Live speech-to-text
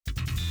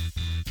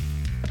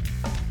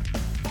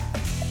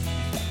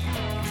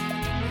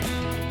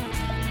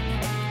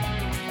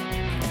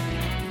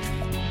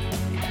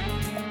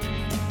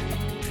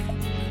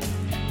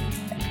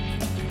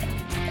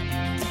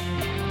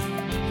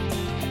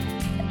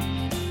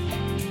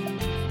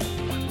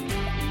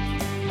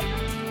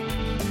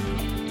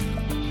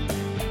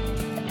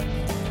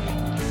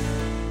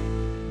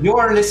You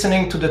are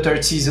listening to the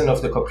third season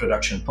of the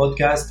Co-Production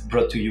podcast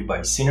brought to you by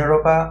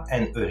Cineuropa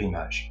and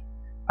Eurimage.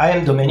 I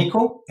am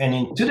Domenico, and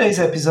in today's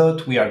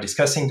episode, we are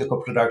discussing the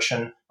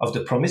co-production of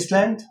The Promised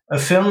Land, a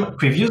film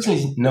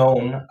previously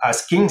known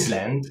as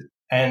Kingsland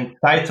and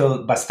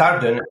titled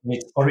Bastarden in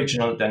its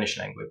original Danish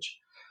language.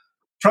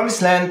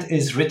 Promised Land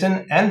is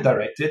written and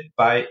directed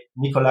by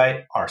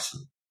Nikolaj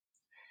Arcel.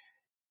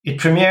 It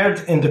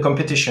premiered in the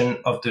competition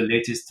of the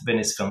latest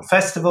Venice Film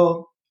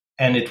Festival,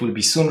 and it will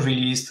be soon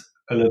released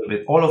a little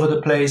bit all over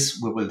the place.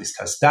 We will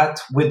discuss that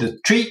with the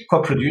three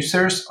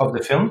co-producers of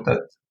the film that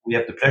we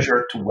have the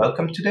pleasure to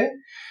welcome today.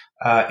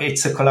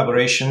 It's a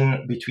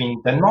collaboration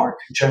between Denmark,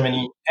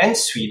 Germany, and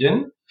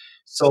Sweden.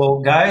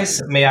 So,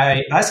 guys, may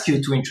I ask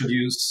you to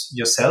introduce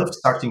yourself,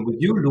 starting with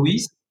you,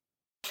 Louise?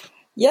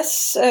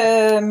 Yes,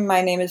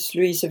 my name is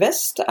Louise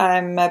West.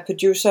 I'm a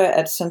producer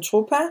at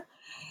Zentropa.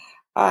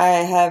 I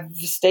have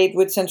stayed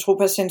with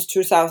Zentropa since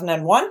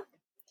 2001.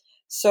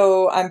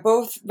 So I'm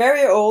both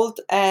very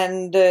old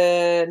and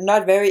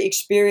not very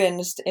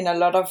experienced in a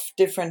lot of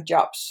different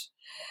jobs.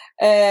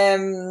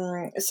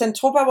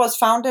 Zentropa was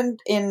founded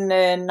in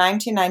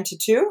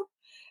 1992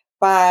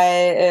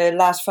 by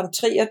Lars von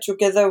Trier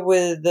together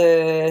with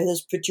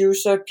his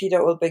producer Peter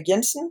Aalbæk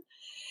Jensen.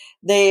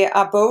 They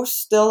are both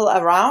still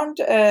around,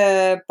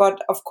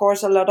 but of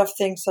course a lot of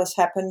things has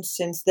happened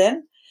since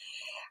then.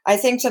 I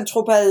think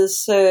Zentropa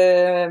is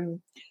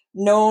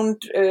known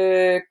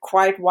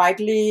quite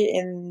widely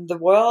in the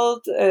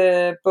world,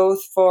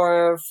 both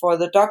for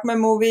the dogma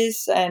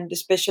movies and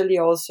especially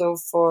also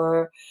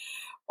for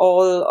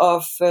all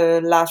of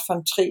Lars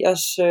von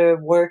Trier's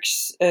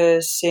works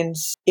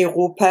since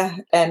Europa,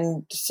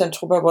 and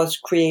Zentropa was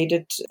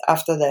created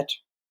after that.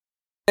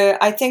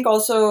 I think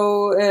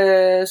also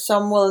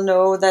some will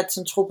know that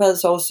Zentropa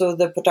is also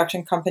the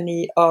production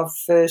company of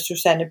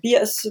Susanne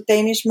Bier's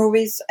Danish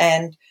movies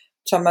and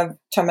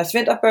Thomas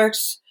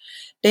Vinterberg's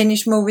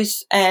Danish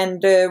movies,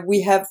 and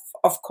we have,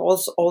 of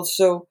course,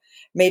 also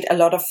made a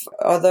lot of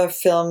other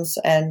films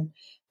and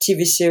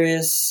TV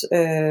series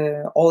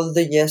all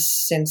the years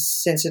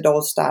since it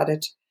all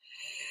started.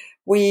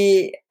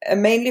 We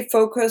mainly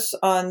focus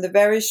on the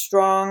very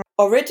strong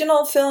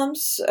original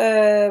films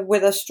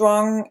with a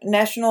strong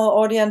national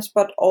audience,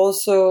 but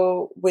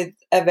also with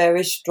a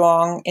very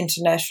strong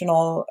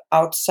international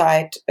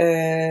outside.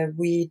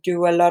 We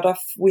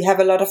have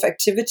a lot of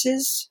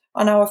activities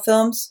on our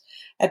films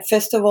at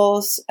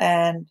festivals,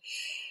 and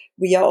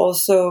we are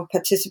also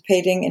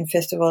participating in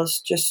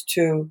festivals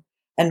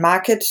and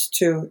markets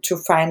to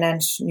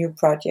finance new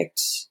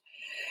projects.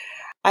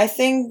 I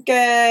think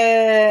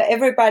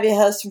everybody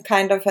has some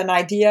kind of an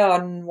idea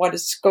on what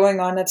is going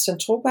on at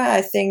Zentropa.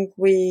 I think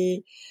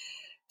we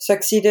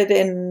succeeded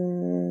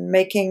in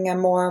making a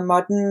more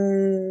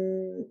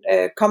modern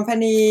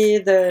company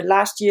the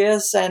last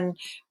years, and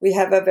we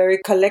have a very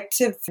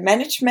collective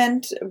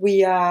management.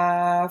 We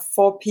are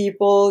 4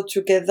 people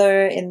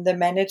together in the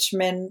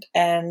management,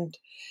 and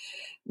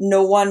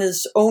no one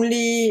is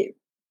only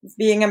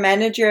being a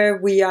manager.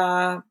 We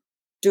are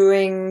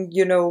doing,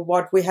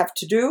 what we have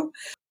to do.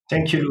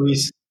 Thank you,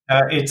 Louise.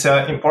 It's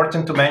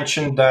important to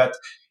mention that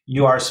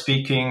you are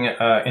speaking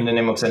in the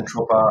name of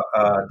Zentropa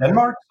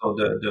Denmark, so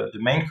the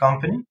main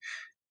company.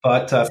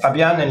 But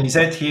Fabian and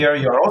Lisette here,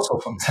 you are also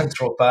from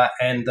Zentropa,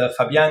 and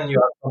Fabian, you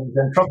are from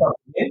Zentropa.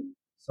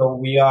 So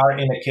we are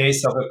in a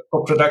case of a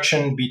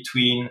co-production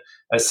between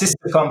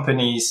sister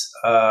companies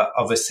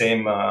of the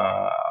same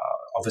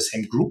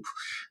group.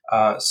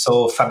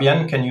 So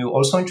Fabian, can you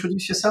also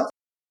introduce yourself?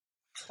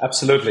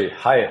 Absolutely.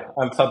 Hi,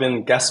 I'm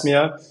Fabian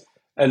Gasmier,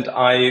 and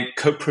I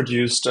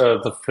co-produced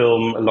the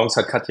film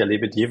alongside Katja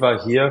Lebedeva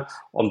here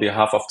on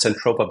behalf of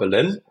Zentropa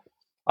Berlin.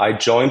 I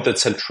joined the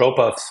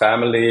Zentropa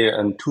family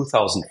in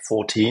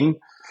 2014.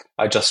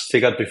 I just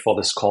figured before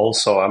this call,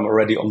 so I'm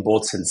already on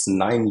board since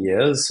 9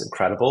 years.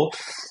 Incredible.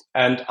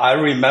 And I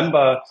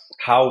remember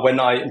how when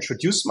I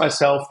introduced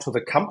myself to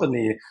the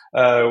company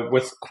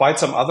with quite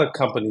some other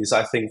companies,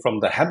 I think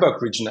from the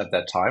Hamburg region at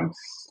that time,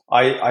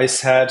 I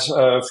said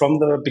from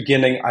the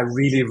beginning, I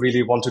really,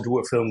 really want to do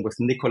a film with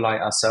Nikolaj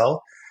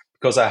Arcel,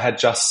 because I had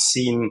just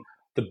seen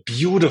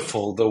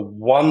the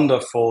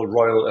wonderful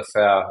Royal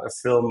Affair, a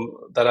film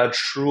that I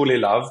truly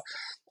love.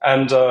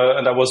 And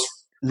I was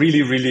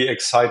really, really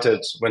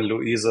excited when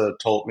Louise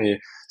told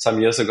me some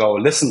years ago,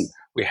 listen,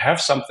 we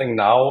have something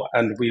now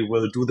and we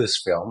will do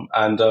this film.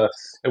 And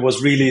it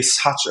was really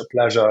such a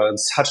pleasure and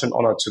such an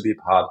honor to be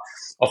part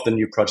of the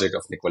new project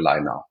of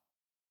Nikolaj now.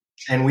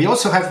 And we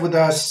also have with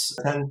us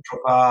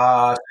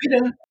Zentropa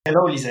Sweden.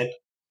 Hello, Lisette.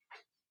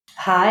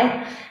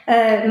 Hi,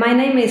 my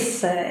name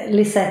is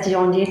Lisette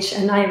Jonjic,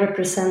 and I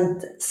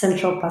represent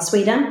Zentropa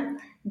Sweden,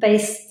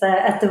 based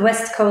at the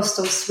west coast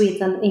of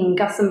Sweden in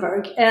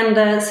Gothenburg. And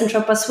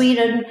Zentropa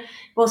Sweden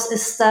was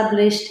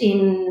established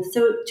in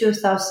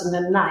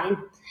 2009.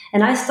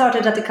 And I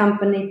started at the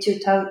company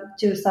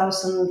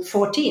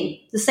 2014,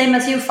 the same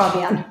as you,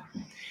 Fabian.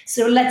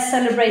 So let's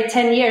celebrate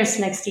 10 years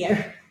next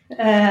year.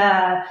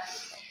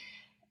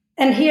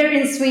 And here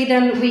in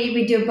Sweden,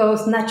 we do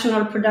both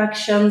national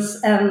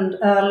productions and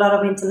a lot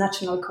of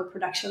international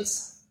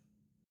co-productions.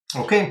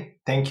 Okay,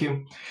 thank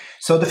you.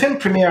 So the film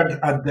premiered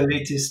at the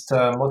latest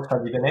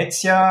Mostra di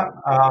Venezia.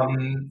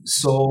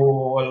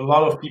 So a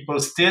lot of people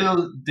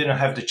still didn't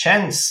have the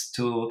chance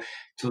to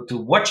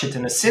watch it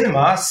in a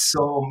cinema.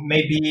 So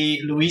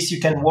maybe, Louise,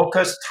 you can walk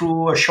us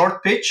through a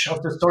short pitch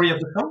of the story of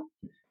the film?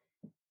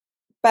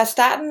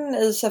 Bastarden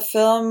is a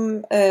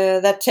film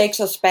that takes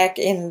us back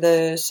in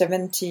the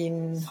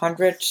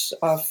 1700s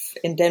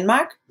in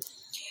Denmark.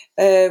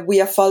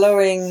 We are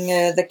following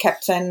the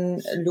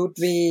captain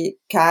Ludwig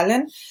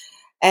Carlen,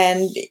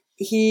 and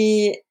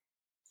he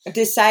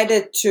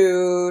decided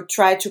to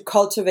try to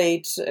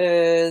cultivate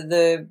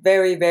the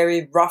very,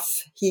 very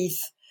rough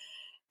heath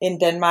in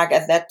Denmark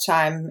at that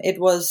time. It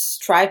was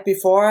tried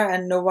before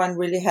and no one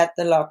really had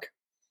the luck.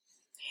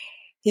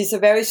 He's a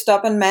very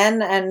stubborn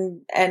man,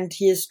 and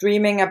he is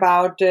dreaming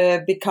about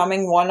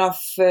becoming one of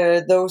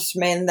those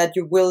men that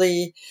you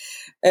really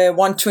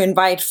want to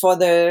invite for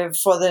the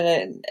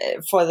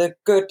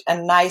good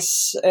and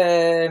nice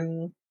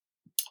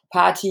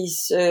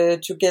parties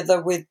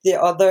together with the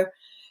other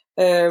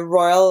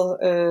royal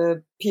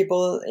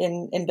people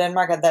in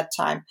Denmark at that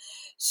time.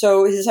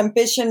 So his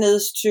ambition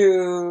is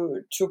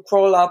to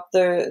crawl up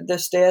the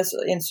stairs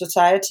in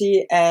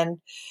society, and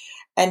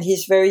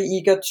he's very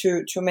eager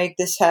to make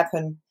this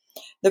happen.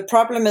 The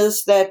problem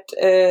is that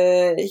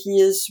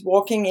he is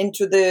walking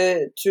into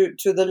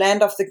the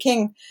land of the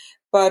king,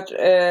 but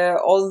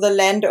all the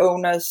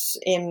landowners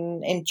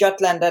in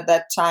Jutland at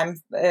that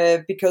time,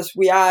 because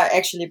we are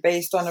actually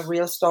based on a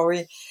real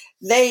story,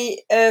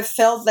 they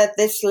felt that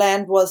this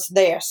land was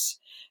theirs.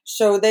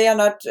 So they are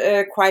not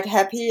quite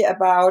happy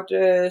about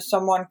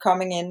someone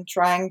coming in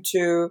trying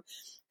to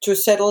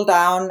settle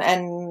down,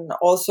 and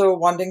also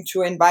wanting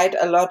to invite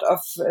a lot of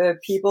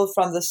people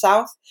from the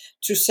south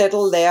to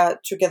settle there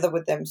together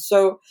with them.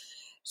 So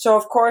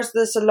of course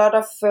there's a lot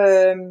of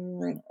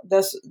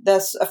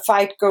there's a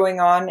fight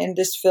going on in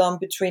this film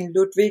between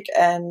Ludwig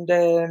and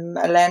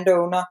a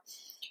landowner,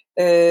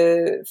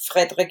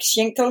 Frederik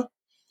Schinkel.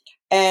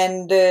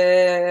 And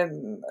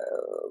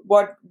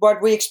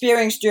what we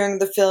experience during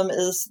the film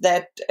is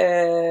that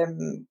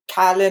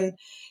Carlen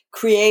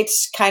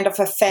creates kind of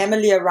a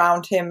family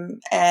around him,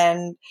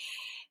 and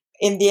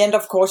in the end,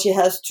 of course, he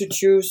has to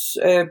choose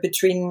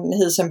between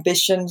his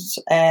ambitions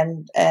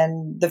and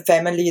the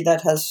family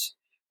that has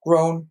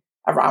grown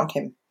around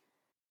him.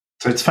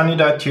 So it's funny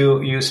that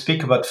you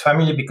speak about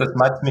family, because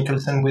Mads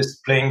Mikkelsen, who is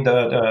playing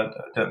the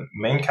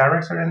main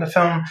character in the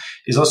film,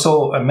 is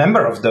also a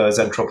member of the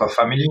Zentropa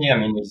family. I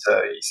mean, he's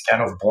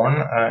kind of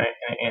born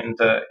in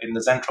the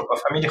Zentropa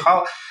family.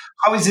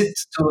 How is it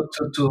to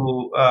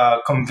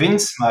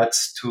convince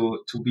Mads to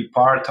be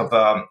part of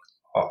a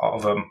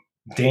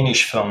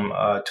Danish film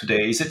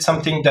today? Is it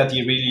something that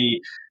he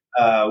really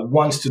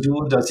wants to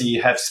do? Does he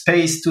have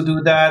space to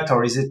do that,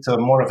 or is it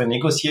more of a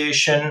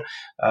negotiation?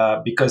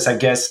 Because I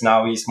guess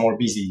now he's more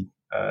busy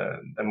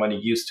than when he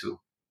used to.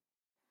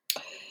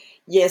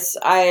 Yes,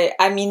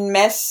 I mean,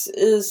 Mads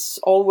is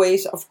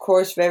always, of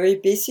course, very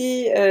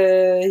busy.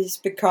 He's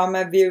become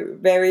a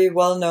very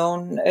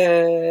well-known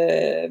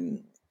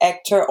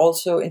actor,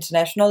 also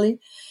internationally.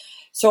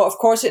 So, of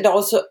course, it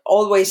also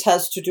always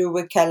has to do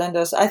with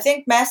calendars. I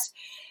think Mads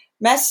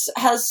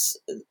has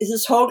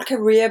his whole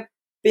career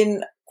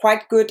been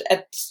quite good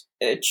at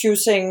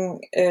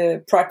choosing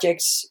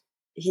projects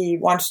he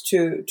wants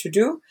to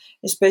do,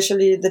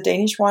 especially the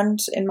Danish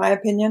ones, in my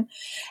opinion.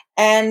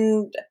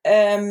 And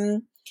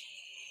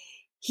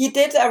he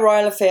did a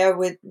royal affair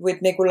with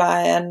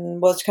Nikolai,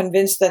 and was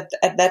convinced that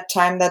at that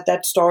time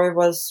that story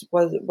was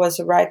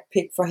a right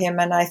pick for him.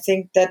 And I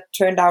think that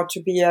turned out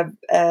to be a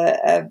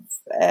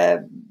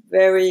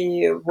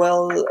very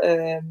well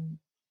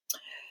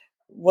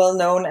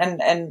known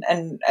and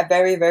a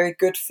very, very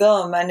good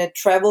film, and it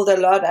traveled a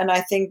lot. And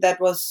I think that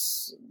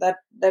was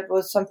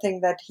something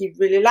that he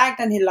really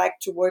liked, and he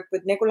liked to work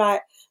with Nikolai,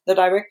 the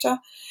director.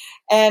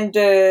 And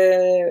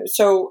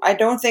so I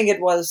don't think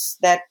it was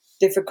that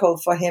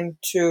difficult for him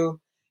to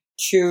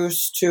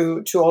choose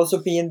to also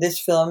be in this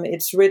film.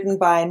 It's written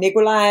by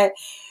Nikolai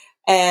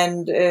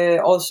and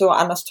also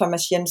Anders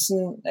Thomas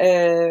Jensen,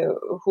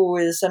 who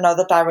is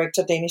another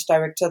director, Danish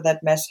director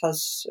that Mads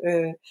has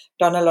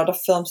done a lot of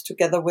films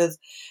together with.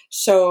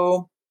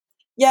 So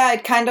yeah,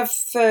 it kind of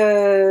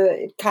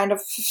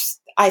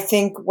I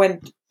think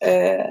went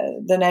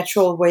the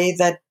natural way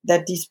that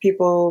these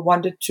people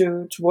wanted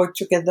to work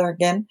together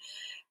again.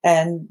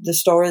 And the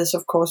story is,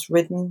 of course,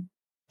 written,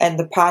 and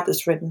the part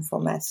is written for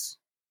Mads.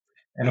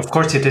 And of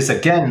course, it is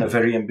again a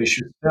very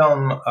ambitious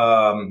film.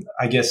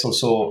 I guess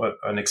also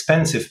an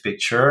expensive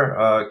picture.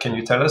 Can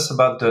you tell us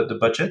about the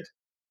budget?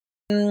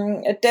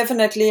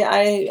 Definitely,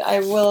 I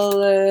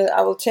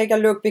will take a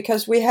look,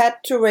 because we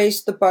had to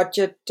raise the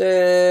budget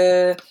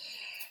a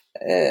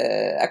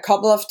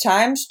couple of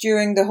times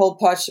during the whole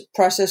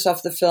process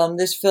of the film.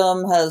 This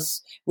film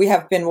we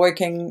have been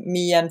working,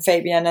 me and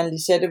Fabian and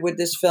Lisette, with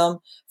this film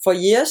for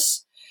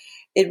years.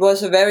 It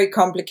was a very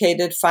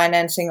complicated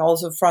financing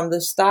also from the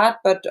start,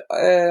 but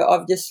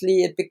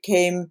obviously it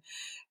became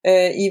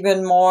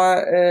even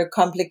more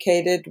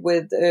complicated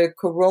with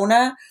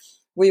Corona.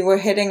 we were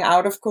heading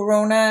out of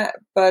Corona,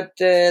 but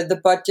the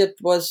budget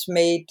was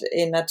made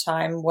in a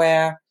time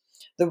where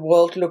the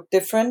world looked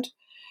different.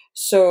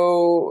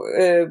 So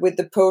with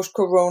the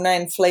post-Corona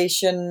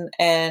inflation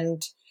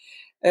and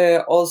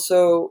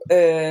also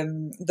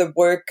the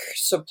work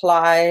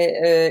supply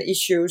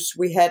issues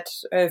we had,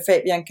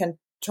 Fabian can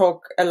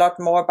talk a lot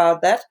more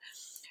about that.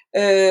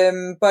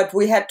 But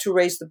we had to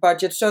raise the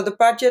budget. So the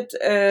budget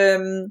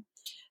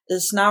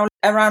is now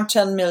around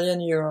 10 million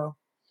euro.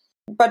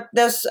 But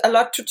there's a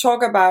lot to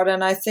talk about,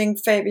 and I think,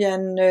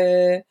 Fabian,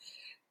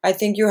 I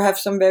think you have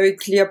some very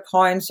clear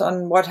points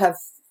on what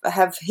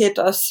have hit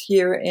us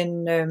here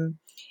in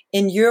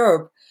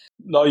Europe.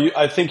 No,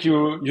 I think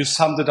you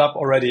summed it up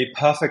already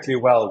perfectly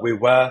well. We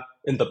were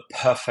in the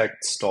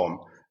perfect storm.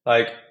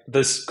 Like,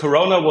 this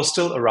Corona was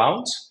still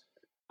around,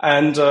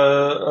 and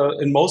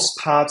in most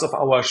parts of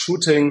our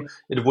shooting,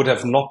 it would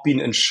have not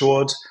been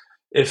insured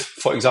if,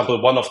 for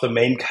example, one of the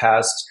main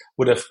cast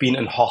would have been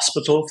in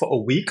hospital for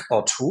a week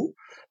or two.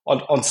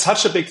 On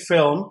such a big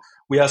film,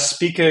 we are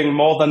speaking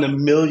more than €1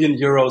 million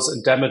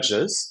in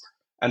damages,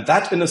 and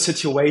that in a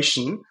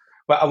situation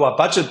where our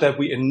budget that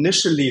we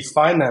initially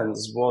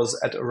financed was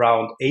at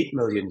around €8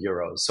 million.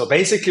 So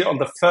basically, on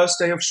the first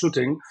day of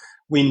shooting,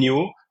 we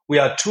knew we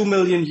are €2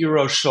 million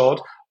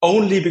short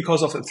only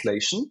because of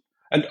inflation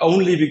and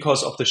only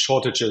because of the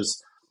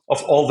shortages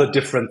of all the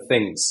different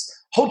things.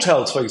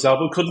 Hotels, for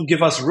example, couldn't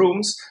give us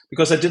rooms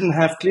because they didn't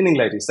have cleaning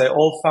ladies. They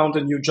all found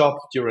a new job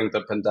during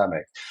the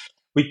pandemic.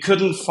 We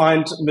couldn't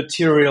find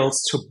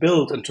materials to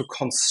build and to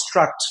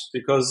construct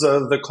because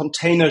the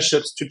container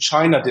ships to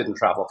China didn't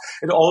travel.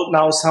 It all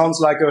now sounds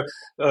like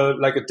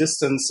a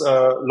distance,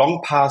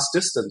 long past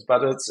distance,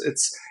 but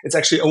it's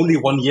actually only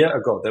 1 year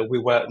ago that we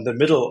were in the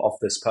middle of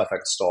this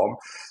perfect storm.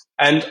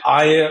 And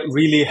I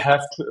really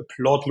have to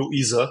applaud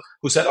Louise,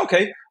 who said,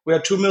 okay, we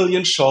are 2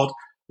 million short.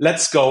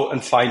 Let's go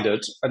and find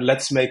it, and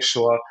let's make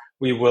sure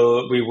we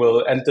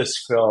will end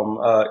this film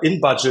in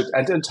budget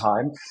and in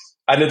time.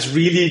 And it's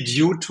really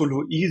due to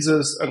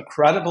Louise's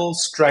incredible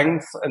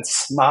strength and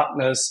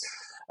smartness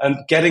and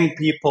getting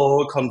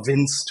people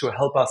convinced to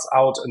help us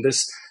out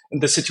in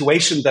the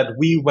situation that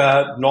we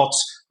were not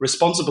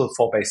responsible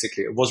for,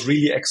 basically. It was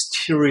really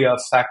exterior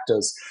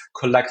factors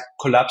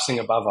collapsing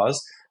above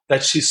us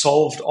that she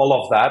solved all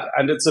of that.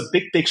 And it's a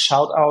big, big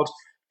shout out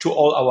to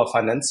all our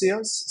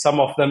financiers.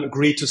 Some of them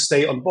agreed to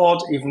stay on board,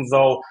 even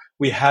though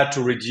we had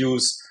to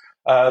reduce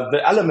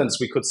the elements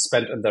we could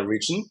spend in the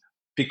region,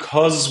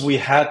 because we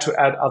had to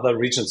add other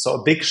regions. So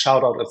a big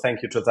shout out and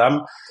thank you to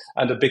them,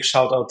 and a big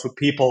shout out to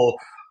people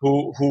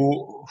who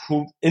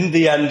in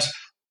the end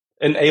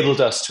enabled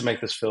us to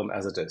make this film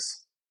as it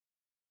is.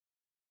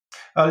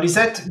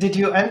 Lisette, did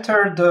you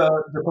enter the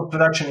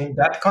co-production in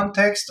that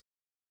context?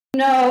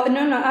 No.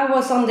 I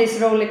was on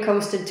this roller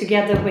coaster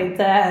together with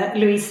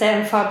Louise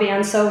and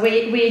Fabian. So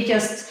we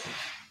just,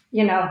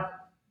 we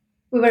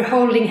were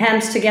holding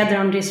hands together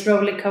on this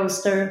roller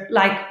coaster,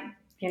 like,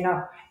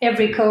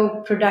 every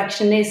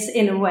co-production is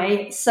in a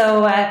way.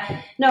 So,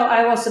 no,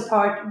 I was a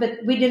part, but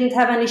we didn't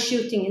have any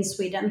shooting in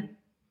Sweden.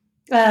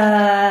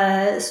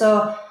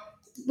 So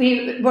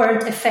we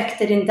weren't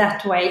affected in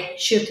that way,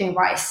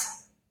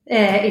 shooting-wise.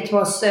 It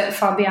was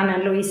Fabian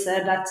and Louise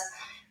that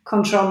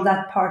controlled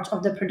that part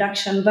of the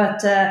production.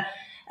 But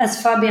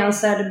as Fabian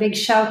said, a big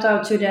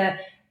shout-out to the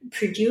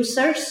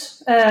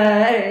producers,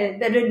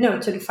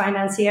 to the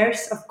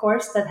financiers, of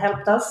course, that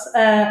helped us.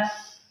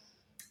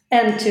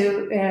 And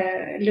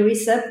to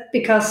Louise,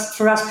 because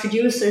for us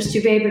producers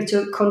to be able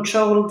to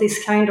control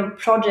this kind of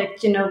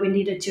project, we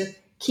needed to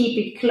keep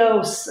it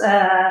close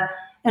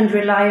and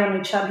rely on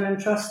each other and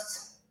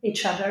trust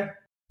each other.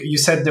 You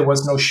said there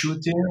was no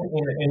shooting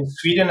in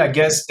Sweden. I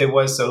guess there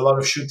was a lot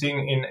of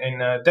shooting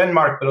in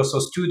Denmark, but also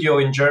studio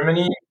in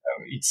Germany.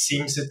 It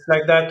seems it's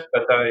like that,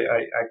 but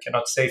I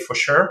cannot say for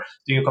sure.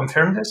 Do you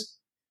confirm this?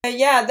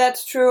 Yeah,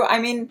 that's true. I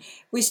mean,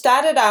 we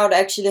started out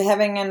actually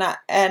having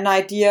an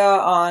idea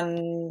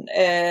on,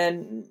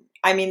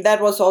 that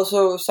was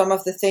also some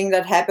of the thing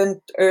that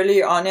happened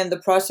early on in the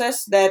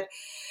process, that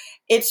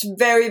it's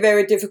very,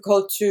 very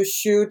difficult to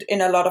shoot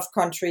in a lot of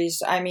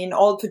countries. I mean,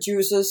 all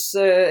producers,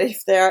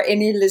 if there are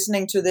any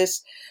listening to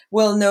this,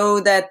 will know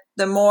that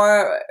the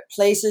more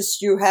places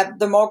you have,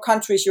 the more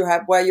countries you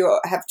have where you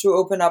have to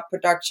open up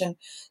production,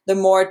 the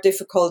more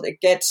difficult it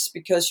gets,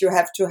 because you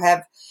have to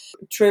have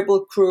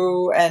triple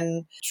crew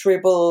and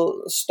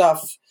triple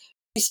stuff.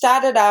 We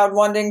started out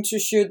wanting to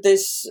shoot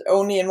this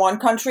only in one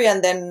country,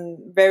 and then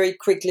very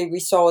quickly we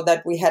saw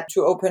that we had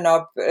to open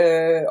up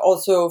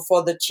also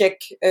for the Czech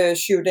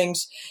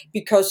shootings,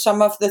 because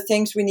some of the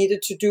things we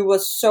needed to do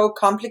was so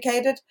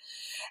complicated,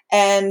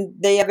 and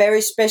they are very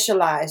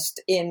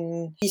specialized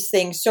in these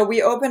things. So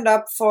we opened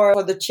up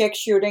for the Czech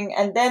shooting,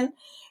 and then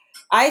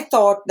I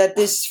thought that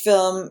this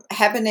film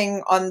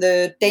happening on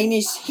the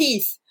Danish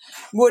heath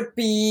would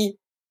be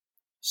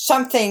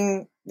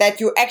something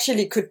that you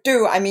actually could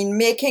do. I mean,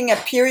 making a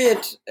period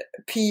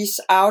piece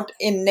out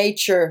in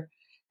nature,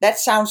 that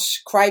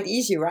sounds quite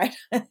easy, right?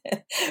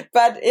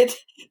 But it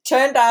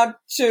turned out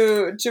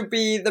to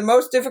be the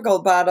most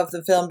difficult part of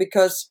the film,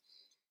 because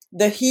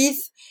the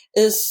heath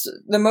is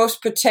the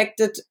most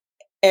protected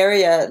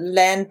area.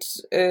 Land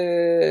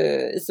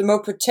is the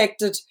most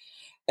protected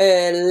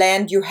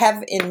land you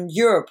have in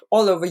Europe,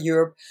 all over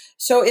Europe.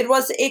 So it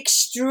was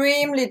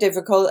extremely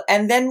difficult.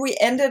 And then we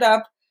ended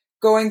up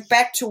going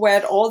back to where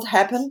it all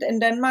happened in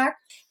Denmark.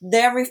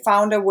 There we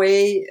found a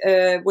way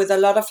with a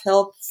lot of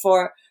help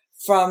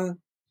from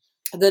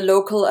the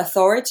local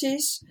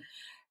authorities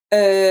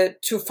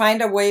to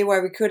find a way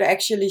where we could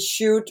actually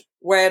shoot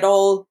where it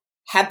all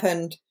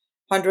happened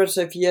hundreds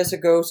of years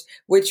ago,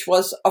 which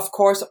was, of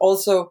course,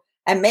 also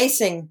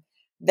amazing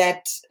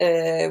that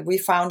we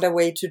found a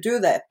way to do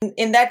that.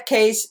 In that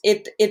case,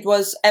 it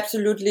was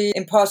absolutely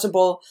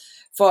impossible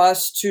for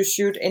us to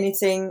shoot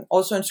anything.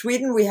 Also in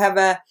Sweden, we have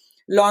a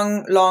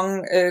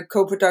long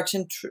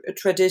co-production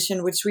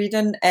tradition with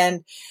Sweden,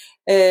 and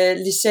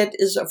Lisette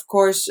is, of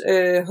course,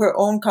 her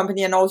own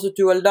company and also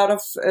do a lot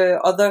of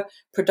other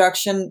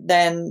production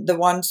than the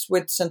ones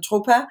with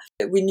Zentropa.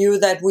 We knew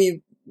that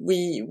we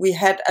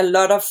had a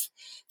lot of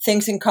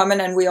things in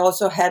common, and we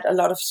also had a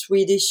lot of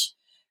Swedish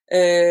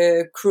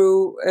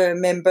crew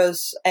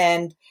members,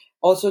 and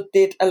also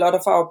did a lot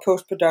of our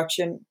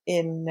post-production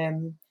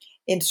in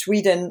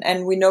Sweden,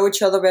 and we know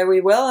each other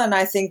very well. And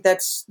I think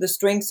that's the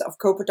strength of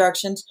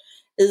co-productions,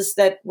 is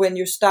that when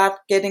you start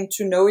getting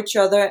to know each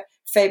other.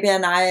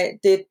 Fabian and I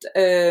did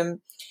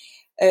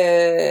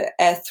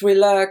a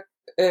thriller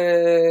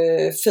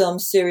film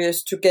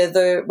series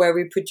together where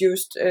we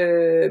produced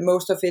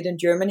most of it in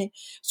Germany.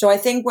 So I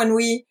think when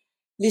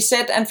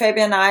Lisette and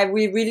Fabian and I,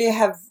 we really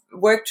have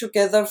worked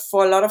together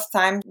for a lot of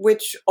time,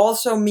 which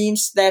also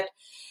means that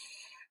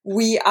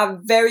we are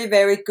very,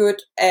 very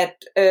good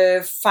at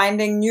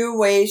finding new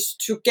ways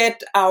to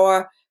get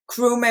our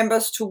crew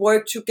members to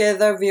work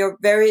together. We are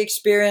very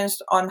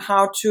experienced on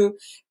how to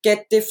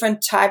get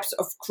different types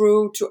of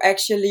crew to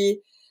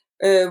actually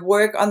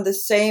work on the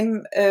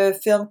same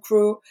film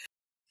crew.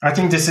 I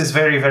think this is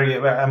very, very.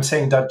 I'm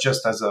saying that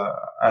just as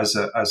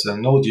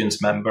an audience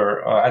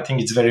member. I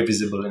think it's very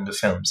visible in the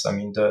films. I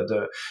mean,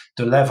 the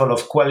level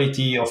of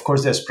quality. Of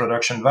course, there's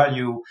production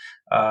value,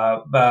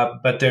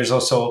 but there's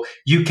also,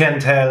 you can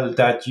tell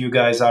that you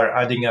guys are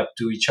adding up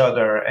to each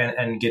other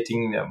and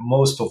getting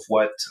most of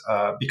what.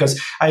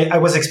 Because I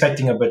was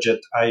expecting a budget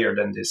higher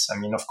than this. I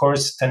mean, of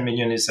course, 10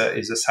 million is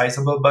a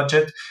sizable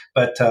budget,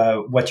 but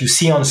what you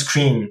see on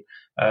screen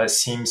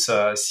seems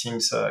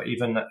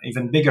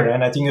even bigger.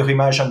 And I think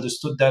Eurimage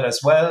understood that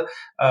as well.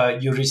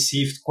 You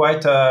received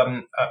quite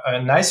a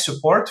nice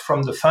support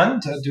from the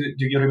fund. Do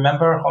you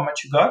remember how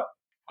much you got?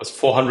 It was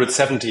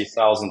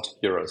 470,000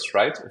 euros,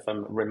 right? If I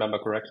remember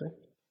correctly.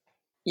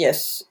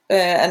 Yes.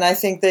 And I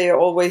think they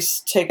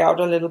always take out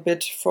a little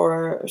bit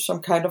for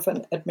some kind of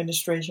an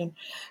administration.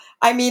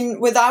 I mean,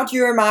 without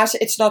Eurimage,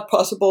 it's not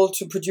possible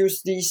to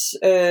produce these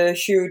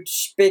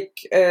huge, big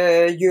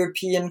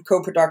European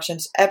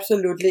co-productions.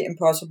 Absolutely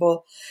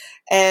impossible.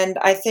 And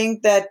I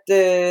think that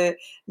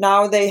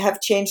now they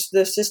have changed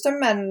the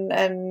system, and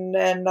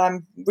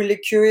I'm really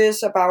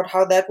curious about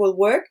how that will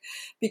work,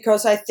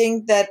 because I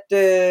think that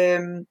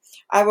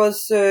I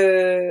was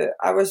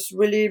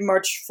really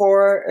much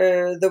for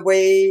the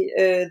way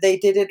they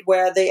did it,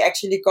 where they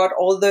actually got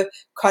all the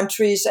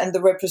countries and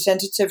the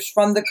representatives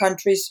from the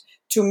countries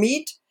to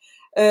meet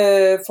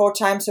 4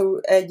 times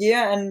a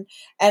year,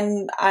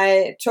 and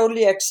I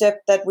totally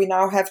accept that we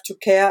now have to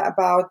care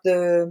about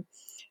the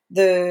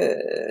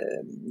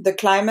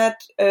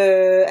climate,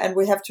 and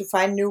we have to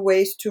find new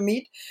ways to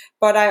meet.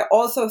 But I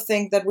also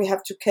think that we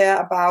have to care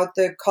about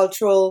the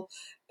cultural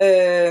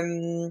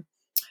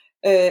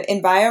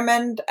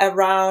environment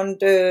around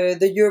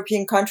the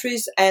European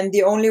countries, and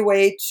the only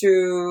way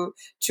to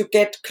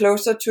get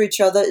closer to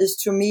each other is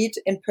to meet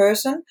in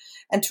person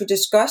and to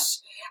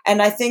discuss. And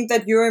I think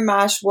that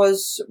Eurimage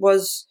was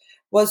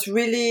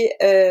really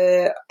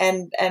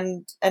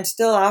and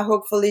still are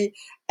hopefully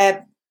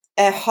a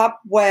hub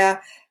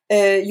where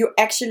you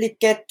actually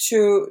get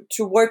to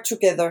work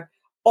together,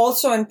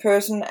 also in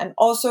person, and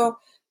also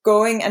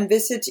going and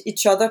visit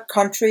each other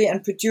country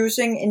and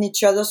producing in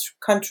each other's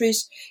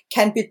countries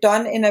can be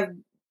done in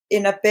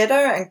a better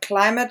and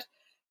climate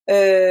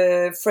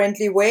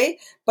friendly way,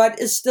 but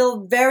it's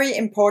still very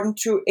important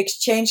to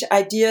exchange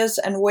ideas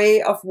and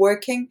way of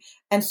working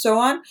and so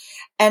on.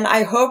 And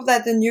I hope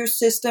that the new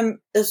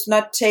system is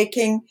not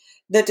taking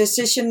the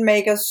decision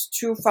makers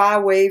too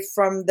far away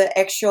from the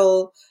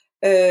actual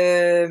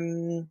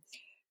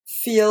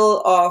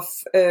feel of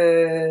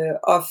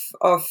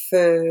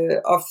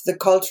the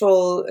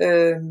cultural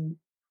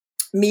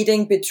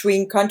meeting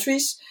between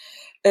countries,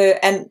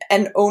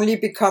 and only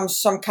becomes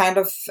some kind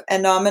of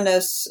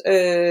anonymous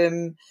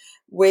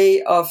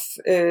way of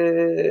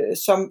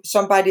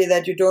somebody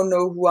that you don't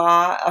know who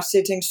are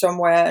sitting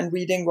somewhere and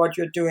reading what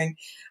you're doing.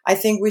 I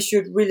think we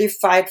should really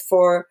fight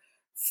for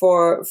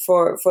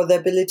the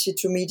ability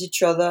to meet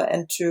each other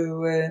and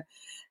to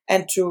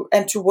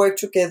work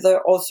together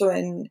also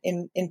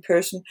in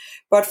person.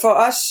 But for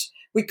us,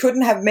 we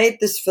couldn't have made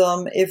this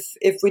film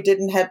if we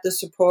didn't have the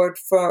support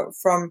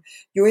from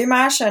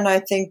Eurimage, and I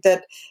think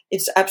that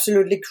it's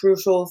absolutely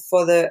crucial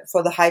for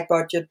the high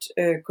budget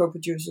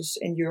co-producers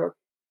in Europe.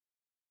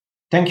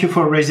 Thank you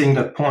for raising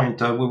that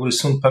point. We will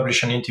soon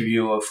publish an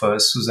interview of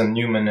Susan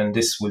Newman, and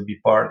this will be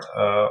part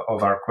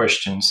of our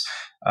questions.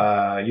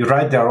 You're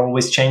right, there are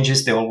always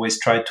changes. They always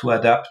try to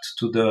adapt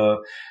to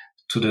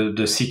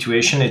the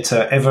situation. It's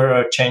an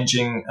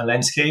ever-changing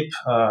landscape,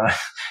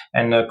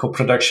 and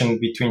co-production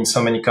between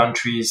so many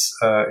countries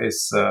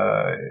is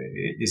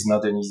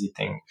not an easy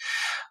thing.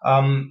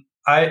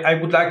 I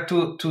would like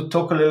to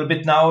talk a little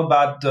bit now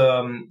about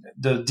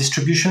the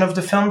distribution of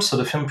the film. So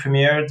the film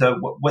premiered.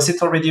 Was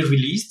it already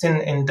released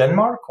in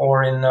Denmark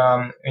or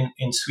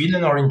in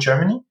Sweden or in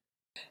Germany?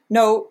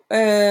 No,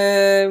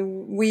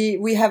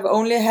 we have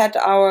only had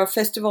our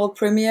festival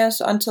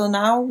premieres until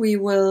now. We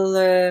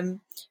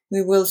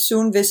will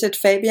soon visit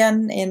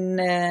Fabian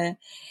in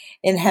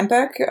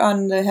Hamburg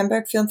on the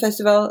Hamburg Film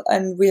Festival,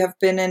 and we have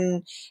been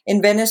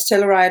in Venice,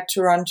 Telluride,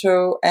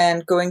 Toronto,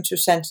 and going to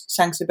San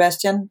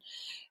Sebastian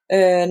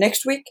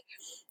next week.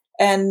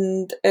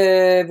 And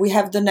we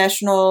have the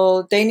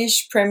national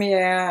Danish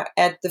premiere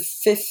at the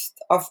 5th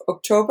of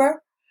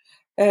October.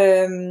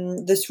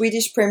 The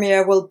Swedish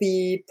premiere will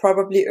be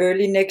probably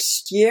early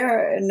next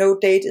year. No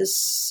date is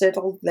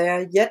settled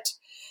there yet.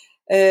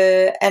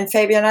 And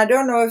Fabian, I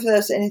don't know if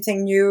there's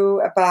anything new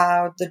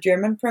about the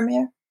German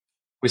premiere.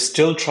 We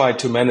still try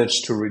to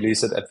manage to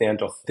release it at the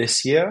end of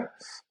this year.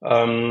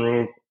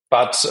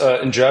 But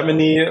in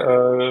Germany,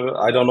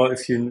 I don't know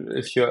if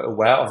you're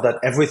aware of that.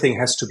 Everything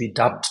has to be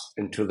dubbed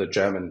into the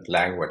German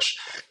language.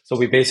 So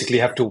we basically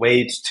have to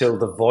wait till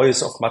the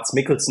voice of Mads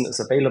Mikkelsen is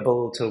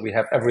available, till we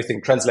have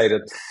everything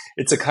translated.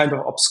 It's a kind of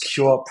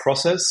obscure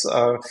process,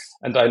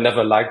 and I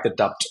never liked the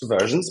dubbed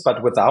versions.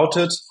 But without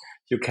it,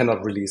 you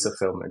cannot release a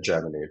film in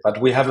Germany.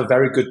 But we have a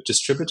very good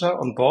distributor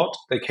on board.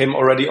 They came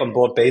already on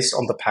board based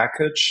on the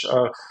package.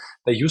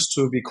 They used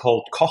to be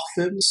called Koch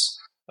Films,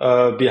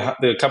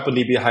 the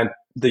company behind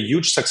the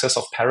huge success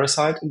of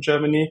Parasite in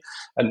Germany,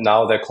 and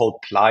now they're called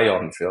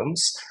Plyon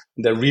Films.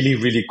 They're really,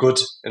 really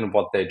good in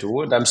what they do.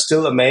 And I'm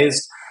still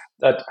amazed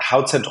at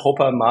how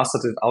Zentropa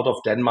mastered it out of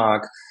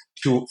Denmark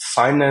to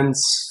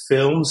finance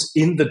films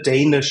in the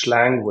Danish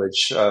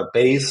language,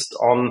 based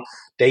on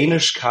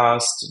Danish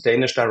cast,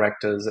 Danish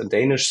directors, and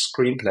Danish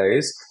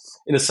screenplays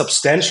in a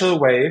substantial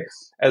way,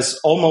 as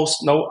almost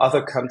no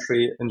other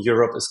country in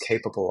Europe is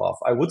capable of.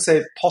 I would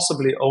say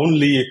possibly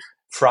only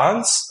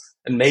France,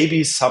 and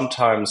maybe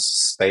sometimes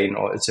Spain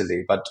or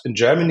Italy. But in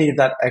Germany,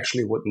 that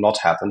actually would not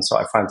happen. So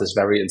I find this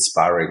very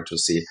inspiring to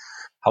see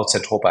how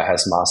Zentropa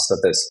has mastered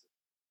this.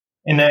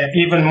 And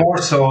even more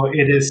so,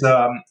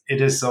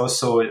 it is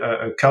also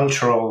a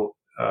cultural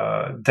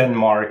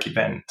Denmark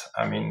event.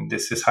 I mean,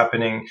 this is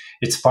happening.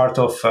 It's part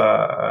of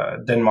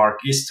Denmark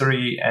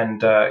history,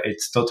 and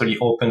it's totally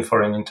open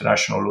for an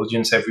international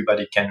audience.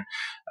 Everybody can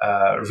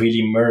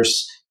really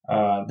immerse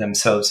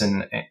themselves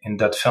in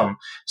that film.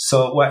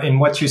 So in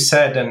what you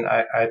said, and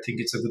I think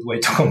it's a good way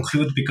to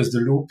conclude, because the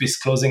loop is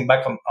closing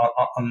back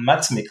on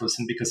Mads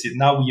Mikkelsen, because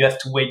now you have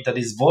to wait that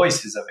his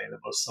voice is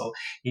available. So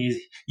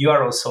you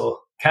are also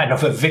kind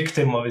of a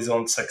victim of his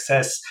own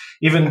success,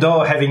 even though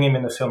having him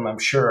in the film, I'm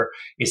sure,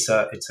 it's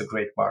a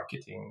great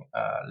marketing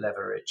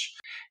leverage.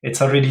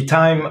 It's already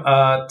time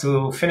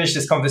to finish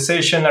this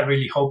conversation. I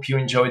really hope you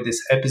enjoyed this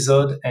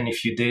episode. And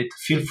if you did,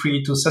 feel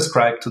free to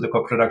subscribe to the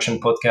Co-Production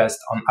Podcast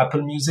on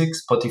Apple Music,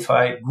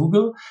 Spotify,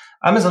 Google,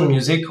 Amazon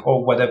Music,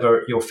 or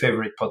whatever your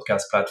favorite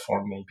podcast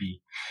platform may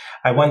be.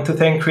 I want to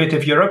thank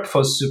Creative Europe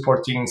for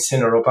supporting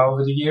Cineuropa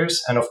over the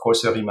years, and of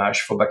course Eurimage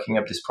for backing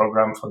up this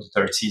program for the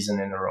third season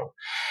in a row.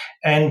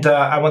 And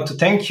I want to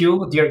thank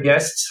you, dear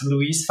guests,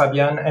 Louise,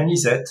 Fabian, and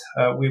Lisette.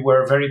 We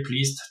were very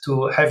pleased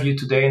to have you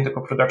today in the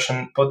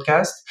Co-Production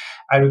Podcast.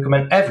 I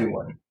recommend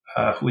everyone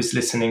who is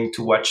listening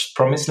to watch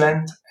Promised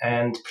Land.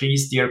 And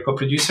please, dear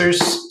co-producers,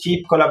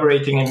 keep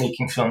collaborating and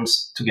making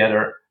films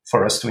together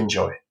for us to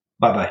enjoy.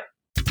 Bye-bye.